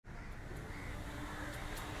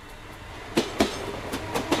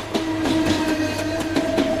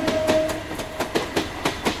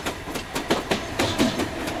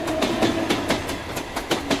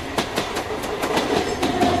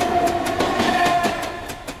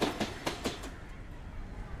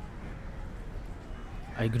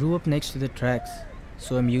I grew up next to the tracks,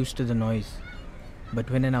 so I'm used to the noise.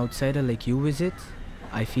 But when an outsider like you visits,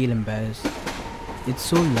 I feel embarrassed. It's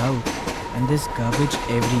so loud, and there's garbage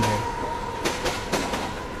everywhere.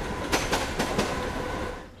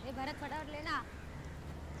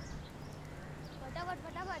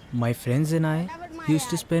 My friends and I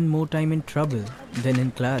used to spend more time in trouble than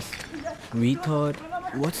in class. We thought,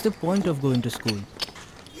 what's the point of going to school?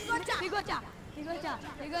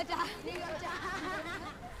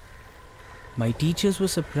 My teachers were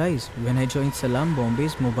surprised when I joined Salam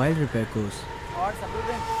Bombay's mobile repair course.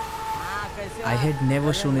 I had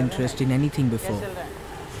never shown interest in anything before.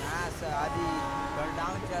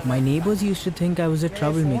 My neighbors used to think I was a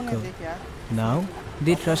troublemaker. Now,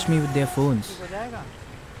 they trust me with their phones.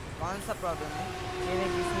 कौन सा problem है? ये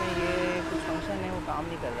जिसमें ये कुछ function है वो काम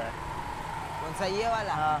नहीं कर रहा है। कौन सा ये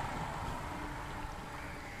वाला? हाँ।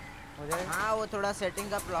 हो जाएगा? हाँ वो थोड़ा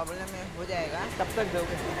सेटिंग का प्रॉब्लम है, हो जाएगा। कब तक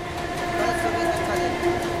दोगे? कल सुबह तक का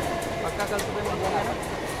देंगे। पक्का कल सुबह मिल जाएगा?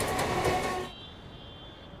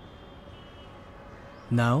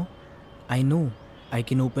 Now, I know I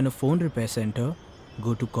can open a phone repair center,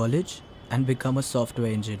 go to college, and become a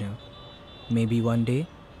software engineer. Maybe one day,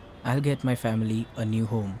 I'll get my family a new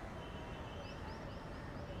home.